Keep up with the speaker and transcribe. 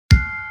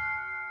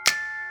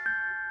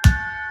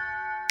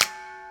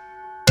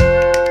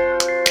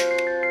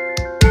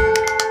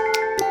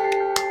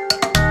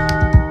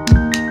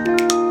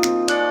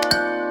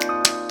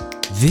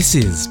This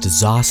is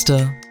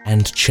Disaster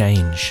and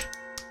Change,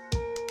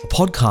 a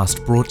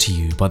podcast brought to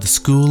you by the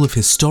School of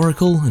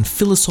Historical and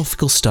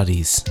Philosophical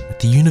Studies at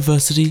the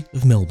University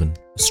of Melbourne,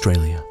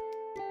 Australia.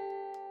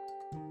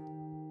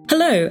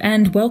 Hello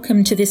and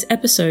welcome to this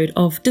episode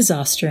of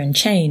Disaster and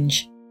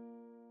Change.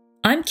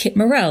 I'm Kit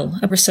Morell,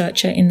 a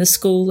researcher in the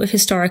School of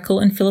Historical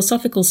and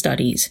Philosophical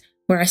Studies,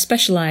 where I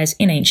specialise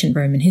in ancient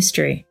Roman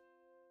history.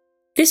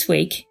 This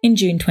week, in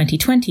June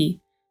 2020,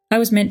 I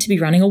was meant to be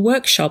running a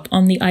workshop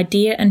on the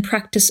idea and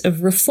practice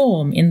of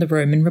reform in the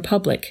Roman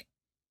Republic.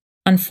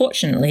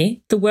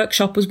 Unfortunately, the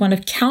workshop was one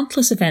of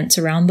countless events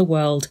around the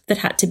world that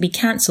had to be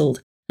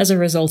cancelled as a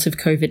result of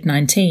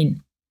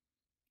COVID-19.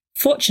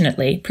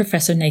 Fortunately,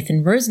 Professor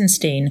Nathan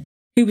Rosenstein,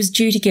 who was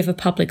due to give a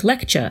public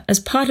lecture as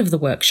part of the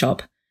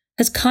workshop,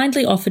 has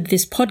kindly offered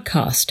this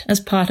podcast as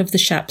part of the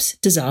SHAP's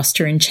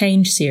Disaster and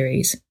Change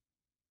series.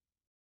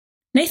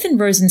 Nathan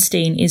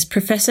Rosenstein is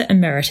Professor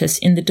Emeritus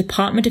in the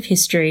Department of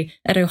History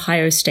at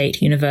Ohio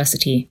State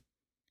University.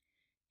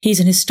 He's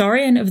an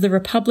historian of the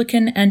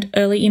Republican and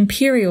early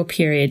imperial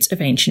periods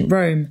of ancient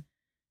Rome,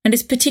 and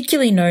is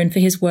particularly known for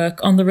his work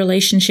on the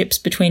relationships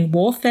between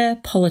warfare,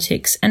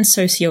 politics, and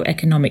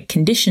socio-economic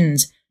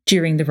conditions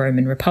during the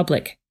Roman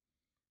Republic.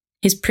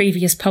 His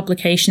previous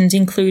publications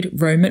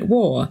include Rome at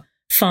War,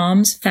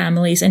 Farms,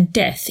 Families, and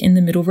Death in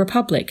the Middle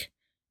Republic,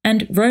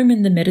 and Rome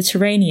in the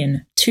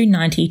Mediterranean,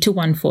 290 to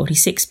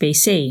 146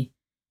 BC.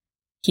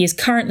 He is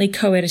currently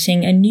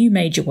co-editing a new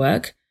major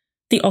work,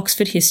 The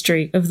Oxford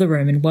History of the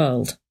Roman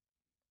World.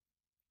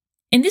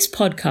 In this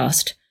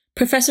podcast,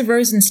 Professor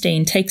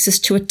Rosenstein takes us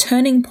to a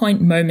turning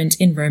point moment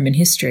in Roman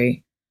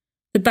history,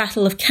 the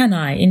Battle of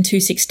Cannae in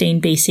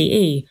 216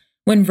 BCE,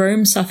 when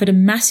Rome suffered a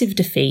massive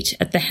defeat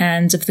at the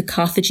hands of the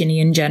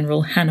Carthaginian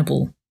general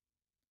Hannibal.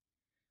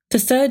 The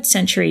 3rd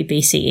century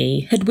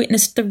BCE had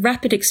witnessed the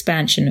rapid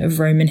expansion of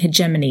Roman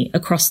hegemony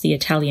across the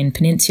Italian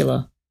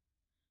peninsula.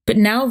 But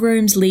now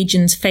Rome's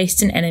legions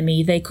faced an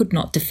enemy they could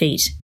not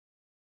defeat.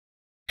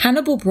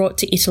 Hannibal brought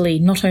to Italy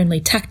not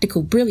only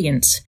tactical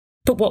brilliance,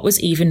 but what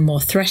was even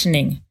more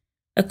threatening,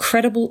 a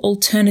credible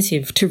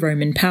alternative to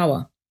Roman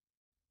power.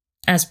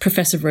 As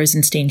Professor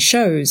Rosenstein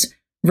shows,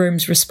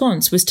 Rome's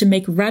response was to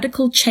make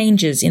radical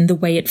changes in the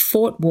way it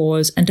fought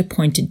wars and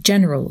appointed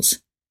generals.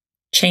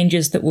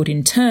 Changes that would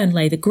in turn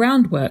lay the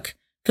groundwork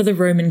for the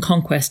Roman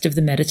conquest of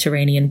the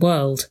Mediterranean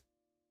world.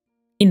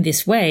 In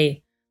this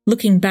way,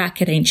 looking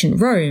back at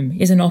ancient Rome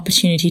is an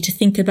opportunity to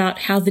think about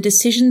how the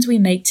decisions we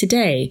make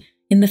today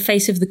in the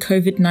face of the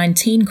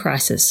COVID-19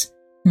 crisis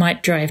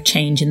might drive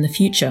change in the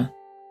future.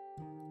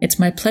 It's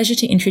my pleasure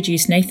to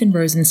introduce Nathan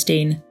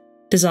Rosenstein,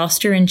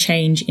 Disaster and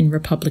Change in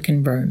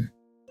Republican Rome.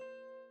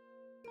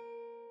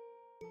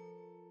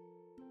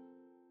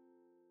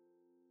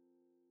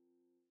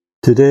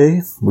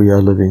 Today, we are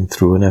living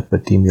through an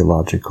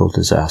epidemiological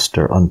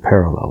disaster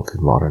unparalleled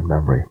in modern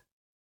memory.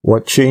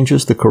 What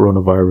changes the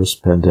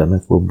coronavirus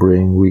pandemic will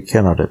bring, we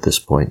cannot at this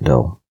point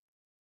know,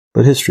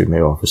 but history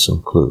may offer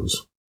some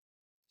clues.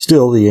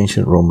 Still, the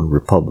ancient Roman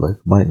Republic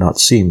might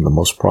not seem the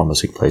most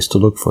promising place to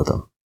look for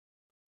them.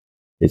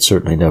 It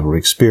certainly never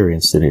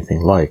experienced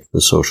anything like the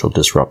social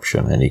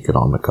disruption and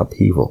economic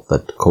upheaval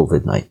that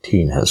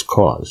COVID-19 has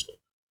caused.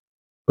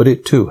 But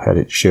it too had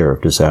its share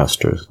of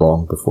disasters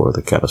long before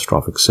the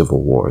catastrophic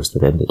civil wars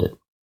that ended it.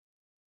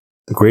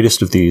 The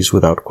greatest of these,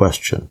 without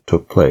question,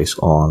 took place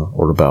on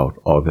or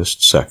about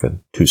August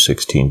 2nd,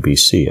 216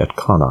 BC at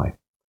Cannae,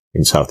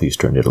 in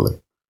southeastern Italy,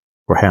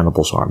 where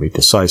Hannibal's army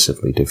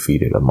decisively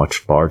defeated a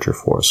much larger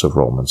force of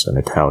Romans and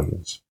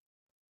Italians.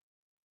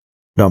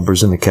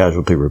 Numbers in the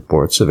casualty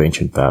reports of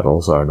ancient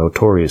battles are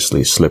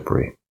notoriously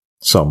slippery.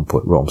 Some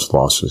put Rome's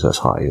losses as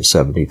high as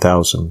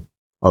 70,000,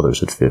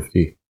 others at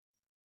 50.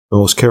 The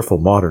most careful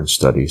modern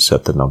studies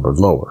set the number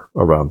lower,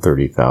 around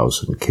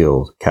 30,000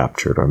 killed,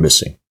 captured, or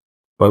missing.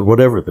 But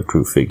whatever the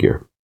true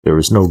figure, there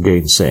is no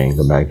gainsaying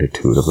the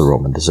magnitude of the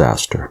Roman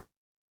disaster.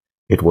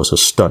 It was a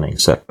stunning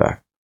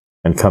setback,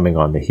 and coming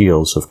on the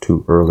heels of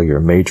 2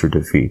 earlier major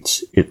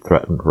defeats, it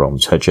threatened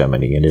Rome's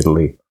hegemony in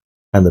Italy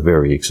and the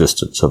very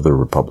existence of the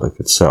Republic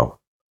itself.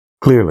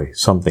 Clearly,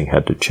 something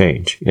had to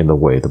change in the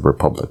way the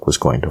Republic was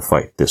going to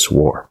fight this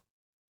war.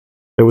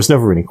 There was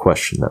never any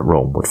question that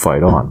Rome would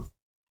fight on.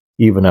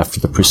 Even after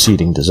the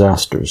preceding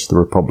disasters, the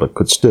Republic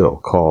could still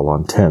call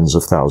on tens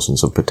of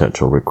thousands of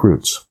potential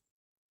recruits.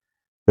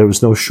 There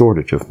was no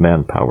shortage of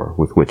manpower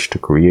with which to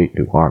create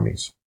new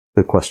armies.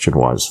 The question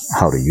was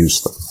how to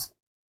use them.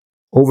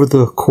 Over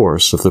the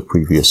course of the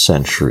previous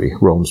century,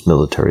 Rome's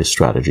military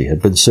strategy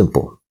had been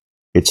simple.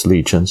 Its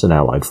legions and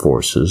allied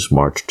forces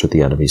marched to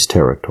the enemy's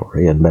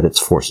territory and met its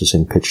forces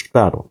in pitched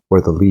battle,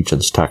 where the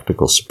legion's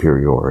tactical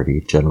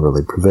superiority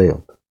generally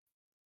prevailed.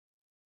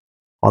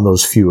 On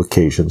those few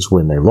occasions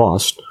when they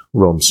lost,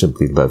 Rome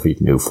simply levied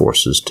new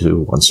forces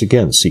to once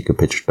again seek a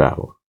pitched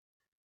battle.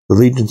 The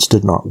legions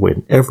did not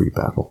win every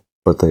battle,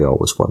 but they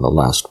always won the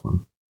last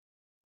one.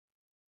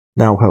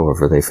 Now,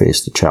 however, they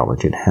faced a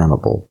challenge in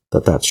Hannibal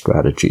that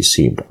strategy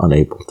seemed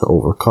unable to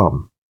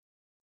overcome.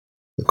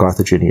 The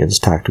Carthaginian's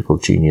tactical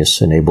genius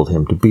enabled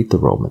him to beat the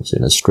Romans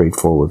in a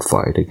straightforward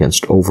fight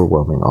against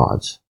overwhelming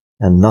odds,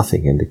 and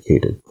nothing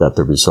indicated that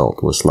the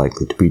result was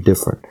likely to be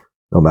different,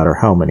 no matter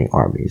how many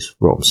armies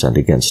Rome sent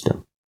against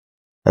him,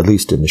 at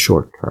least in the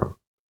short term.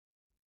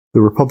 The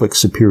Republic's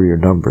superior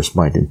numbers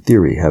might in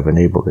theory have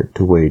enabled it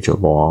to wage a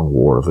long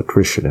war of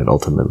attrition and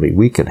ultimately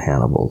weaken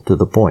Hannibal to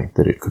the point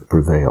that it could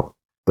prevail.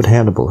 But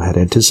Hannibal had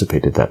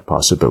anticipated that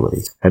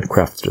possibility and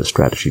crafted a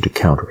strategy to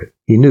counter it.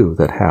 He knew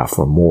that half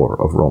or more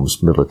of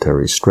Rome's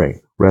military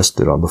strength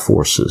rested on the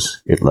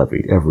forces it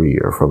levied every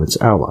year from its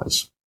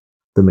allies,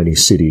 the many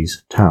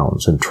cities,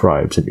 towns, and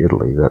tribes in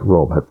Italy that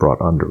Rome had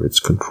brought under its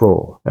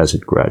control as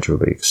it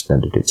gradually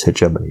extended its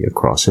hegemony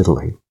across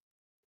Italy.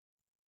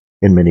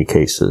 In many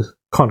cases,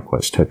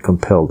 conquest had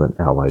compelled an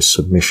ally's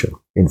submission,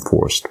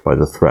 enforced by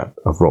the threat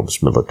of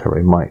Rome's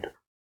military might,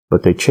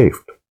 but they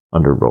chafed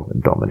under Roman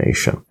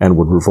domination and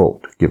would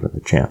revolt given the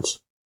chance.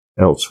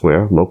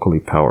 Elsewhere, locally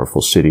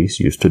powerful cities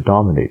used to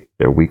dominate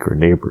their weaker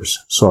neighbors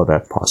saw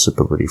that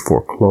possibility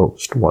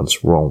foreclosed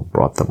once Rome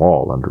brought them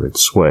all under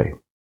its sway.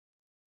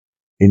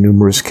 In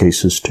numerous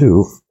cases,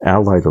 too,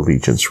 allied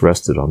allegiance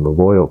rested on the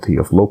loyalty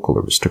of local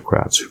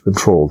aristocrats who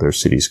controlled their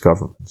cities'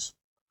 governments.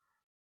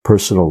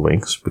 Personal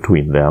links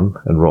between them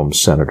and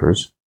Rome's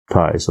senators,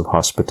 ties of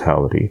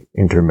hospitality,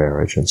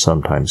 intermarriage, and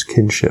sometimes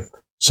kinship,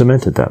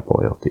 cemented that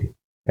loyalty,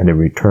 and in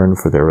return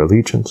for their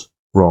allegiance,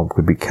 Rome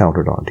could be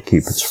counted on to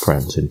keep its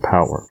friends in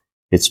power.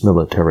 Its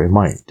military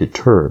might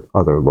deterred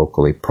other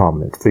locally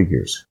prominent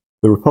figures.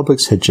 The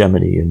Republic's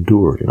hegemony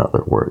endured, in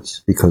other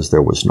words, because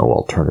there was no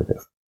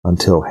alternative,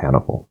 until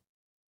Hannibal.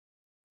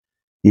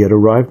 He had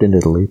arrived in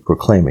Italy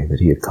proclaiming that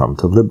he had come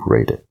to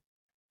liberate it.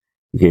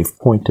 He gave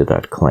point to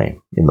that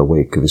claim in the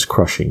wake of his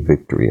crushing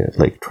victory at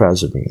Lake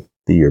Trasimene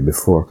the year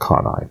before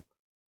Cannae,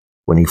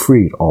 when he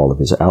freed all of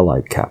his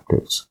allied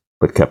captives,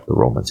 but kept the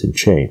Romans in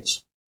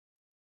chains.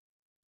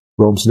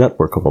 Rome's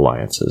network of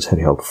alliances had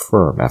held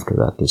firm after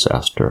that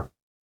disaster,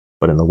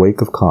 but in the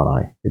wake of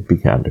Cannae it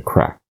began to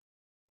crack.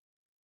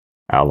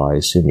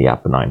 Allies in the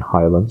Apennine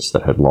highlands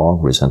that had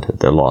long resented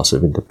their loss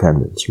of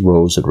independence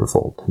rose in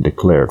revolt and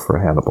declared for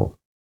Hannibal.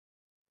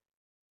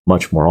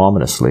 Much more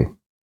ominously,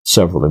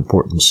 several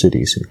important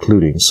cities,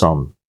 including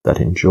some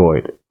that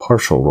enjoyed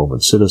partial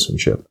Roman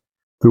citizenship,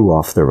 threw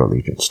off their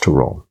allegiance to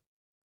Rome.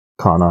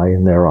 Cannae,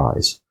 in their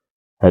eyes,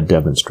 had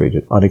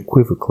demonstrated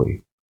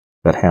unequivocally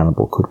that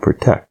Hannibal could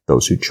protect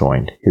those who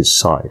joined his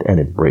side and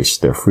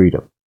embraced their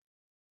freedom.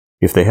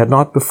 If they had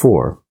not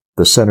before,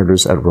 the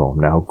senators at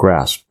Rome now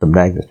grasped the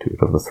magnitude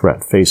of the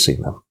threat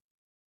facing them.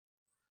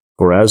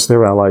 For as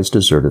their allies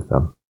deserted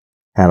them,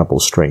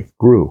 Hannibal's strength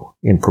grew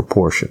in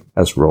proportion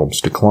as Rome's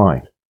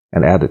declined,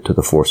 and added to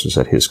the forces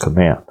at his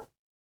command.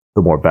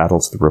 The more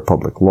battles the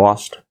Republic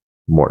lost,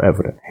 the more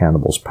evident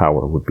Hannibal's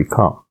power would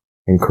become,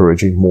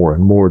 encouraging more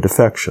and more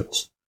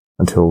defections,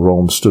 until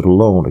Rome stood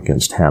alone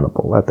against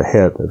Hannibal at the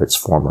head of its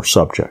former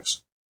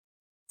subjects,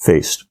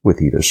 faced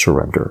with either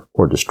surrender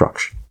or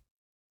destruction.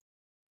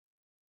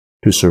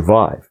 To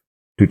survive,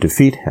 to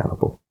defeat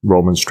Hannibal,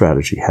 Roman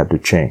strategy had to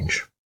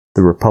change.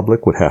 The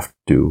Republic would have to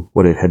do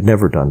what it had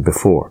never done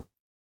before: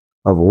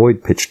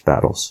 avoid pitched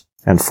battles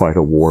and fight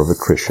a war of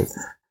attrition.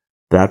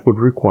 That would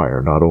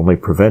require not only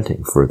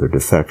preventing further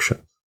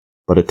defections,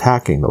 but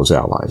attacking those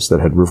allies that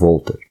had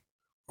revolted,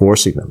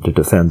 forcing them to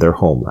defend their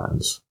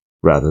homelands,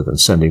 rather than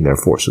sending their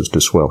forces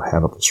to swell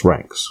Hannibal's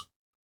ranks.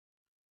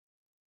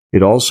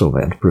 It also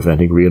meant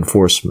preventing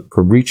reinforcement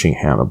from reaching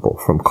Hannibal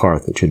from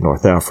Carthage in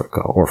North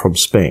Africa or from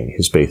Spain,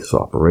 his base of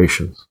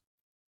operations.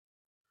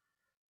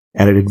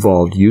 And it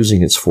involved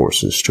using its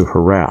forces to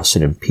harass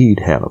and impede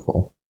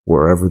Hannibal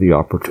wherever the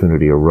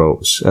opportunity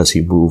arose as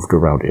he moved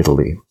around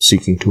Italy,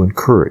 seeking to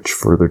encourage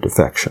further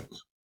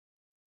defections.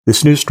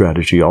 This new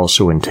strategy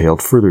also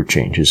entailed further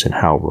changes in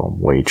how Rome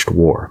waged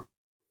war.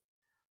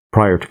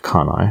 Prior to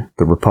Cannae,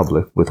 the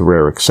Republic, with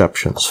rare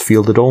exceptions,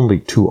 fielded only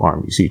 2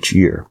 armies each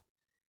year,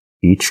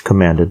 each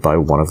commanded by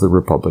one of the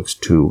Republic's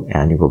 2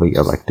 annually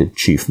elected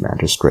chief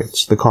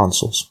magistrates, the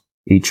consuls.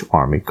 Each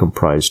army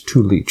comprised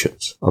 2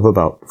 legions of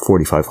about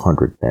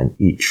 4,500 men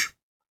each,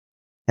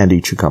 and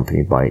each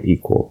accompanied by an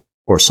equal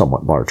or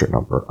somewhat larger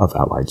number of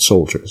allied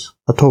soldiers,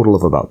 a total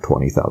of about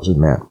 20,000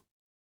 men.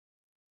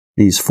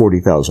 These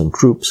 40,000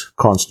 troops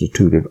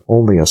constituted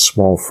only a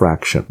small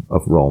fraction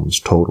of Rome's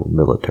total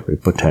military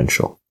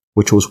potential,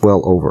 which was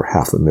well over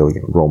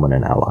 500,000 Roman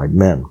and allied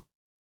men.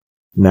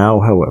 Now,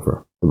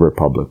 however, the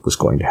Republic was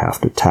going to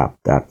have to tap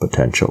that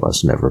potential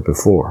as never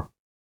before.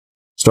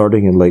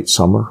 Starting in late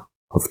summer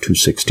of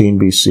 216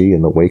 BC,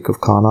 in the wake of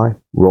Cannae,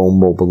 Rome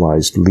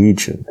mobilized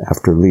legion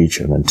after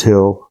legion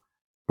until,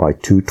 by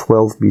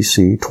 212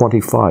 BC,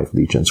 25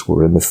 legions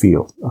were in the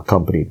field,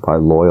 accompanied by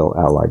loyal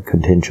allied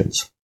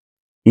contingents.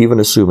 Even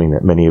assuming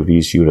that many of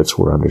these units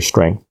were under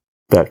strength,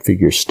 that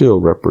figure still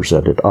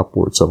represented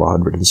upwards of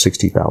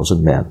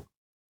 160,000 men.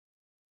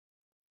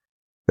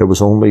 There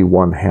was only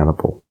one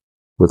Hannibal,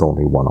 with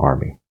only one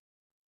army.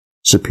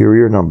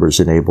 Superior numbers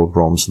enabled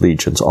Rome's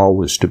legions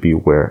always to be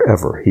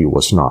wherever he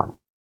was not.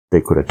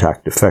 They could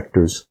attack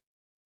defectors,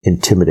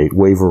 intimidate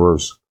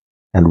waverers,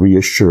 and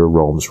reassure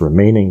Rome's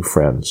remaining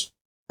friends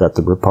that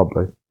the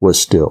Republic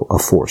was still a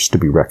force to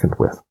be reckoned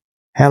with.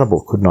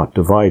 Hannibal could not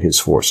divide his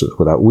forces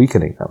without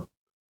weakening them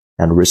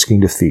and risking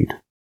defeat.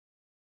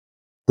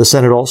 The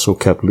Senate also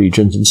kept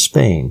legions in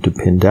Spain to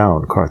pin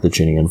down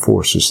Carthaginian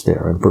forces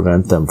there and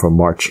prevent them from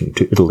marching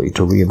to Italy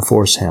to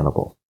reinforce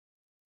Hannibal.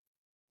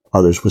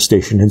 Others were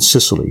stationed in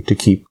Sicily to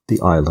keep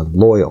the island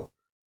loyal,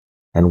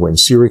 and when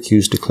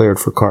Syracuse declared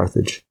for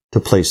Carthage, to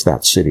place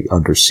that city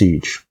under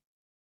siege.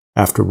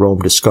 After Rome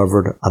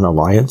discovered an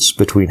alliance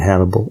between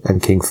Hannibal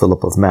and King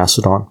Philip of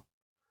Macedon,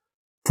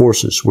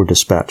 forces were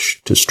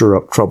dispatched to stir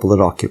up trouble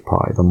and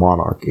occupy the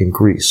monarch in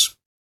Greece.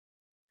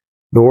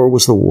 Nor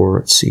was the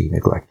war at sea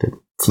neglected.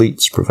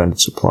 Fleets prevented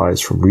supplies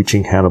from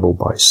reaching Hannibal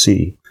by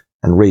sea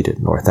and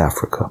raided North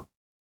Africa.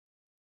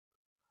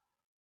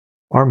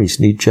 Armies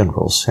need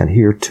generals, and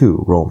here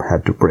too Rome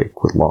had to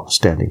break with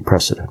long-standing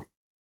precedent.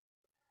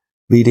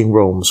 Leading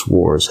Rome's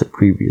wars had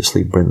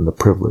previously been the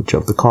privilege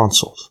of the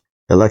consuls.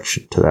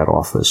 Election to that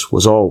office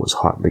was always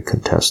hotly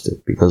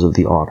contested because of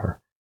the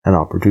honor and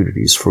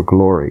opportunities for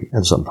glory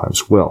and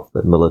sometimes wealth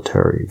that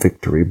military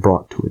victory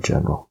brought to a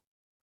general.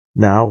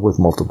 Now, with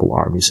multiple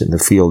armies in the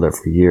field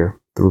every year,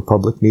 the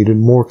Republic needed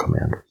more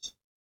commanders.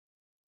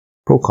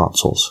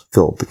 Proconsuls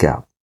filled the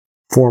gap.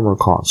 Former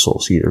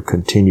consuls either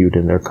continued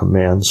in their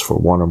commands for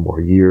 1 or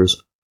more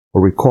years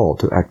or recalled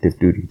to active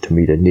duty to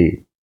meet a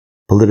need.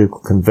 Political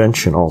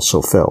convention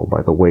also fell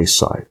by the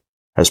wayside,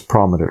 as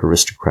prominent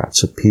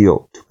aristocrats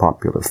appealed to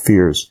popular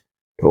fears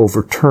to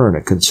overturn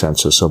a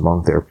consensus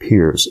among their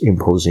peers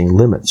imposing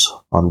limits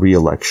on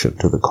re-election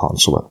to the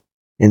consulate.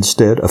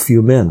 Instead, a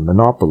few men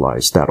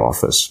monopolized that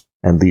office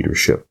and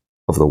leadership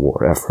of the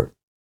war effort.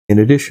 In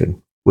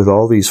addition, with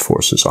all these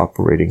forces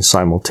operating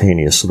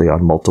simultaneously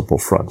on multiple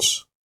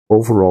fronts,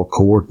 overall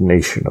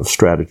coordination of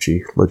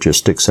strategy,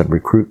 logistics, and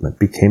recruitment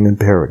became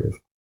imperative.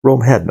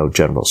 Rome had no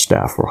general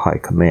staff or high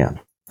command.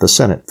 The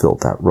Senate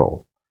filled that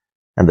role,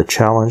 and the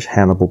challenge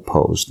Hannibal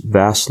posed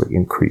vastly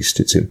increased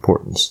its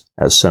importance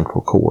as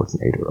central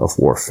coordinator of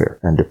warfare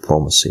and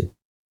diplomacy.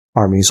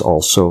 Armies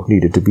also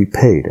needed to be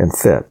paid and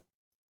fed.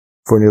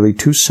 For nearly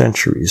 2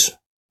 centuries,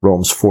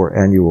 Rome's 4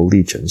 annual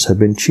legions had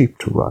been cheap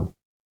to run.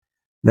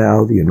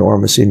 Now the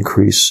enormous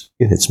increase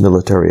in its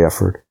military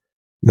effort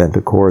meant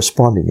a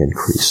corresponding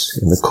increase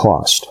in the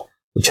cost,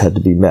 which had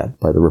to be met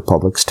by the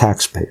Republic's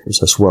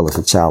taxpayers as well as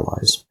its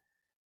allies.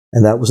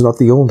 And that was not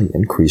the only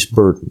increased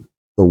burden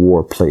the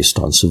war placed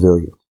on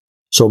civilians.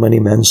 So many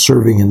men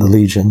serving in the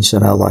legions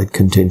and allied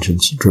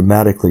contingents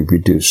dramatically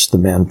reduced the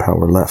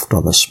manpower left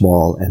on the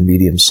small and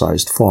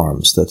medium-sized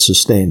farms that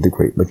sustained the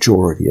great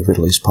majority of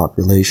Italy's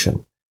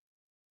population.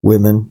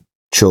 Women,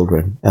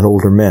 children, and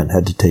older men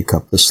had to take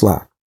up the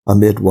slack.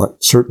 Amid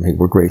what certainly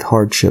were great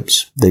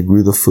hardships, they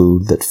grew the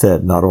food that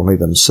fed not only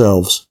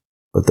themselves,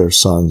 but their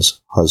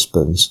sons,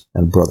 husbands,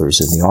 and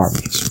brothers in the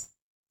armies.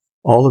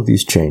 All of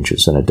these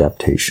changes and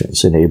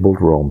adaptations enabled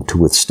Rome to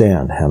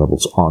withstand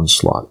Hannibal's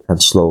onslaught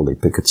and slowly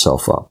pick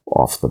itself up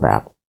off the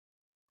map.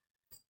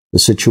 The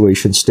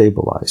situation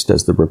stabilized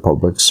as the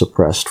Republic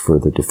suppressed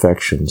further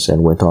defections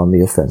and went on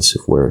the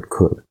offensive where it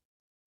could.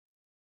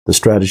 The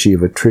strategy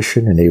of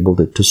attrition enabled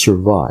it to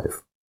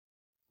survive,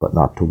 but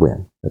not to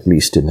win, at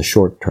least in the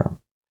short term.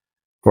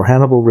 For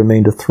Hannibal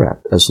remained a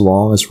threat as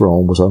long as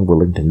Rome was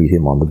unwilling to meet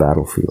him on the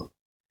battlefield.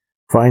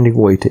 Finding a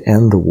way to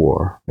end the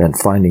war meant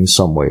finding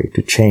some way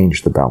to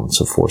change the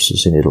balance of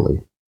forces in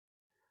Italy.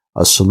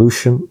 A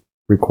solution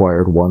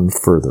required one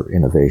further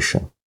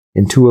innovation.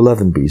 In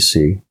 211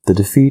 BC, the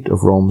defeat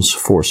of Rome's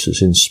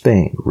forces in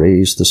Spain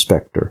raised the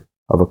specter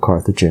of a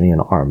Carthaginian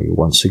army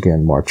once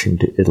again marching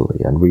to Italy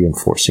and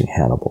reinforcing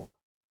Hannibal,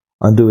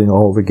 undoing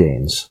all the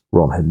gains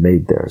Rome had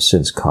made there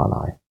since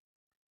Cannae.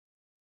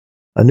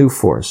 A new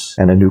force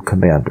and a new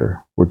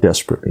commander were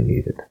desperately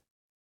needed,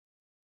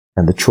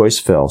 and the choice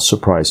fell,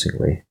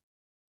 surprisingly,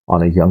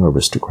 on a young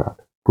aristocrat,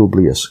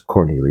 Publius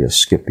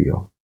Cornelius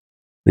Scipio.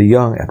 The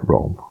young at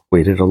Rome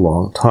waited a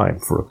long time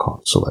for a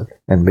consulate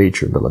and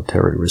major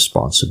military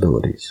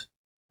responsibilities,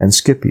 and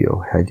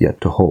Scipio had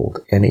yet to hold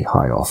any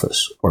high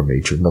office or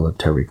major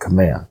military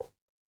command.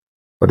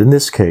 But in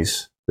this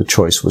case, the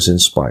choice was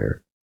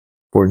inspired,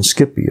 for in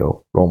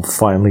Scipio, Rome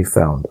finally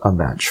found a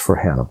match for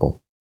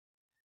Hannibal.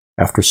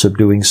 After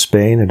subduing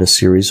Spain in a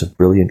series of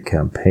brilliant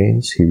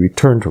campaigns, he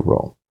returned to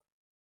Rome,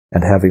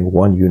 and having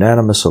won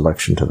unanimous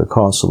election to the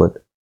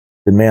consulate,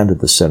 demanded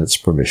the Senate's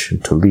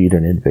permission to lead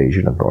an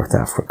invasion of North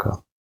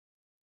Africa.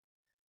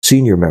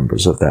 Senior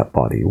members of that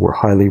body were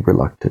highly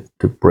reluctant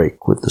to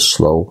break with the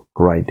slow,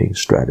 grinding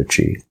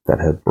strategy that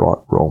had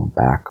brought Rome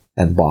back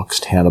and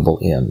boxed Hannibal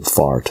in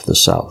far to the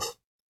south.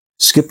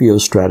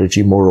 Scipio's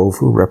strategy,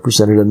 moreover,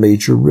 represented a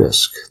major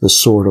risk, the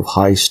sort of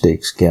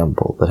high-stakes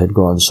gamble that had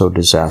gone so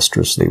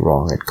disastrously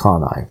wrong at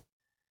Cannae.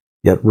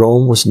 Yet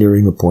Rome was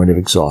nearing the point of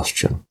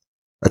exhaustion.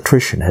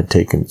 Attrition had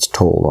taken its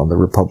toll on the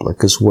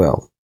Republic as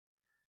well.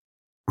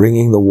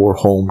 Bringing the war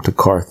home to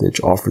Carthage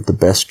offered the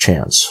best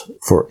chance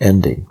for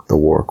ending the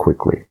war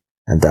quickly,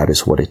 and that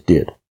is what it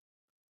did.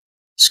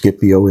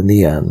 Scipio in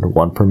the end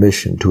won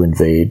permission to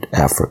invade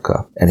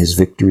Africa, and his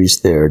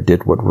victories there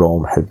did what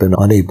Rome had been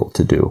unable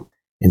to do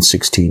in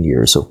 16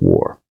 years of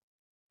war: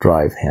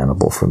 drive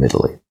Hannibal from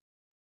Italy.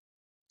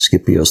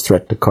 Scipio's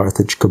threat to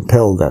Carthage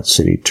compelled that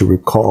city to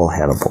recall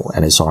Hannibal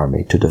and his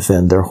army to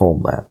defend their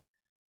homeland,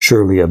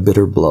 surely a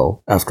bitter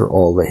blow after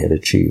all they had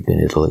achieved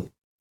in Italy.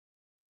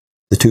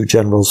 The two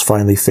generals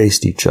finally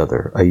faced each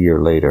other a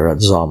year later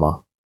at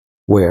Zama,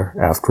 where,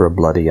 after a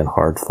bloody and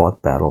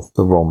hard-fought battle,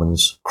 the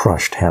Romans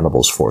crushed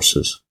Hannibal's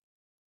forces,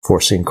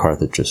 forcing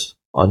Carthage's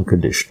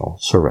unconditional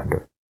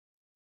surrender.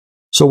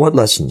 So what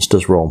lessons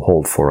does Rome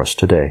hold for us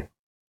today?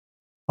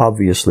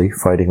 Obviously,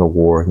 fighting a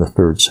war in the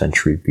 3rd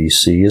century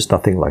BC is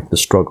nothing like the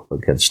struggle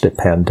against a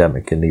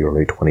pandemic in the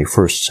early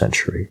 21st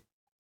century.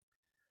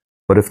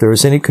 But if there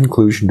is any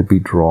conclusion to be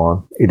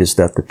drawn, it is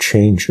that the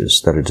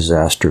changes that a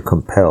disaster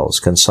compels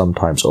can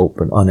sometimes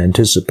open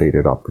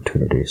unanticipated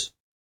opportunities.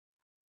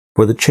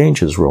 For the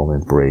changes Rome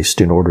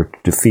embraced in order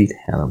to defeat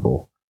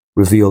Hannibal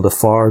revealed a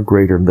far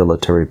greater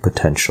military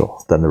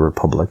potential than the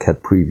Republic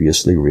had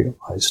previously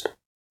realized.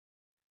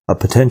 A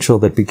potential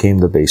that became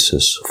the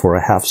basis for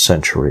a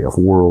half-century of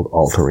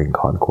world-altering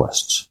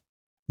conquests.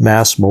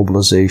 Mass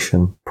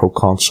mobilization,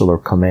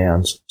 proconsular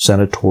commands,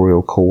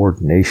 senatorial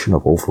coordination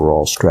of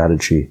overall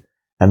strategy,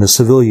 and the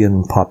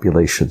civilian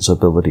population's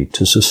ability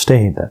to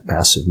sustain that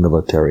massive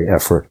military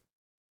effort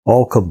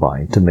all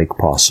combined to make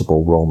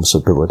possible Rome's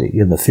ability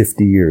in the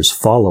 50 years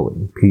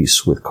following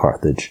peace with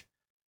Carthage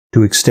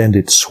to extend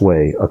its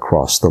sway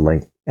across the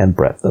length and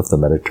breadth of the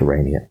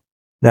Mediterranean.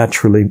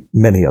 Naturally,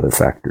 many other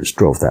factors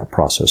drove that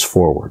process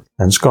forward,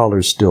 and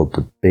scholars still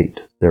debate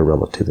their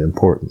relative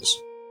importance.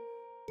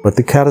 But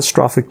the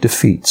catastrophic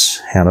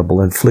defeats Hannibal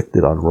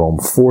inflicted on Rome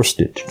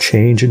forced it to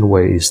change in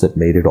ways that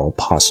made it all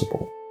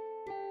possible.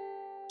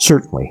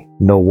 Certainly,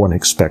 no one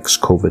expects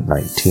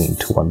COVID-19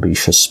 to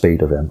unleash a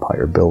spate of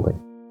empire building.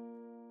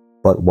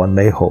 But one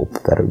may hope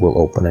that it will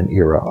open an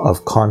era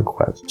of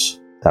conquests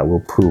that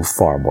will prove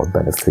far more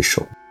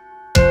beneficial.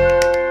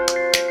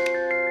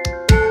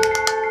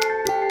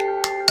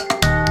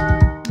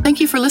 Thank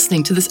you for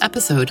listening to this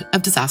episode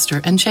of Disaster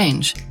and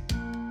Change.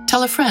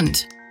 Tell a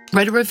friend,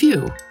 write a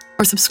review,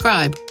 or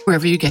subscribe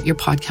wherever you get your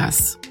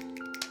podcasts.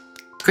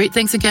 Great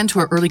thanks again to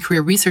our early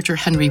career researcher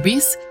Henry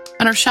Rees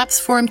and our SHAPS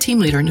Forum team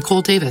leader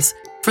Nicole Davis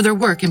for their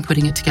work in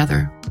putting it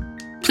together.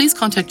 Please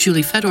contact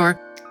Julie Fedor,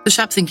 the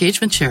SHAPS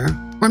Engagement Chair,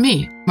 or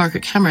me,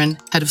 Margaret Cameron,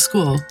 Head of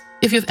School,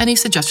 if you have any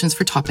suggestions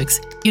for topics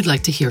you'd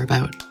like to hear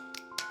about.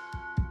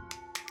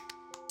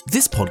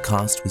 This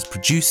podcast was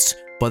produced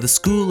by the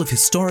School of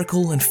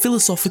Historical and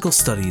Philosophical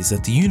Studies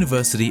at the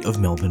University of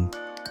Melbourne.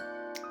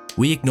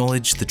 We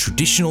acknowledge the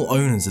traditional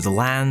owners of the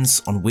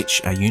lands on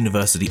which our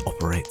university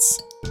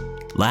operates.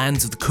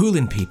 Lands of the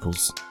Kulin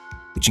peoples,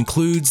 which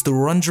includes the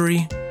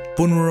Wurundjeri,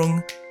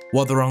 Bunurong,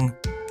 Wadawurrung,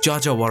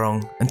 Dja Dja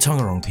Wurrung and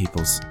Taungurung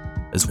peoples,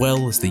 as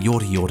well as the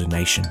Yorta Yorta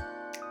Nation.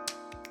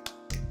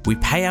 We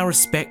pay our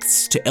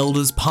respects to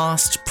elders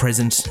past,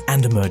 present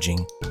and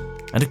emerging,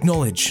 and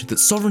acknowledge that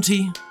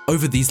sovereignty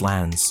over these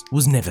lands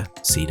was never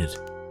ceded.